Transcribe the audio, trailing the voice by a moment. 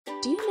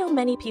Do you know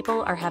many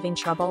people are having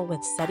trouble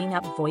with setting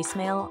up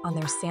voicemail on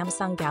their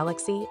Samsung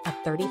Galaxy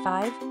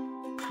A35?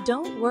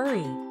 Don't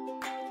worry.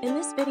 In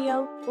this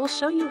video, we'll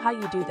show you how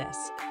you do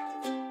this.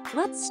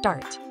 Let's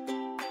start.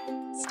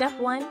 Step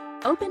 1.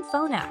 Open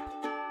Phone app.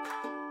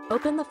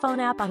 Open the phone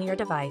app on your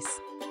device.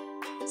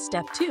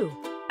 Step 2.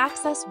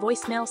 Access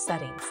voicemail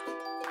settings.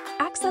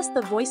 Access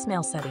the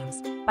voicemail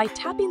settings by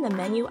tapping the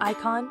menu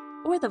icon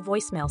or the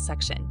voicemail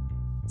section.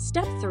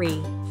 Step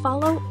 3.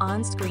 Follow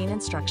on-screen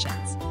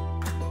instructions.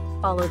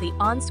 Follow the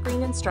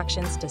on-screen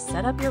instructions to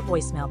set up your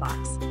voicemail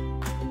box.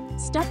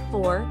 Step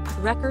 4.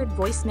 Record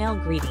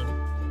voicemail greeting.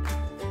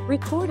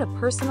 Record a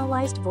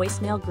personalized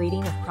voicemail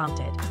greeting if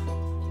prompted.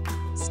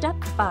 Step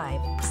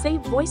 5. Save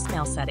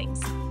voicemail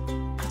settings.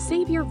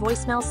 Save your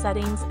voicemail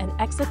settings and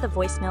exit the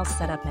voicemail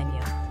setup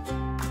menu.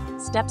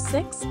 Step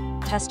 6.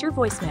 Test your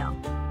voicemail.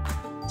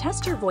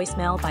 Test your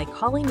voicemail by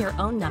calling your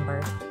own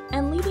number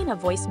and leaving a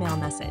voicemail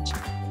message.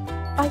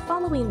 By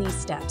following these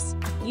steps,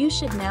 you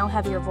should now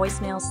have your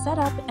voicemail set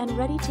up and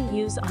ready to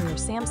use on your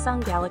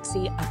Samsung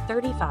Galaxy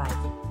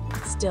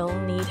A35. Still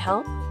need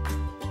help?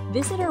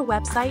 Visit our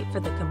website for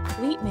the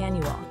complete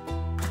manual.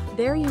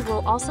 There you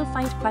will also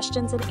find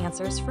questions and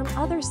answers from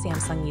other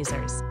Samsung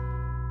users.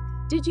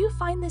 Did you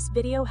find this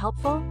video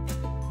helpful?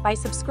 By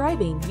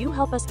subscribing, you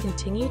help us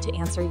continue to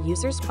answer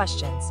users'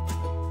 questions.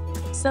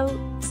 So,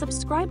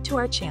 subscribe to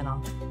our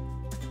channel.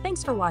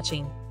 Thanks for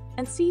watching,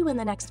 and see you in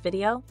the next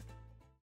video.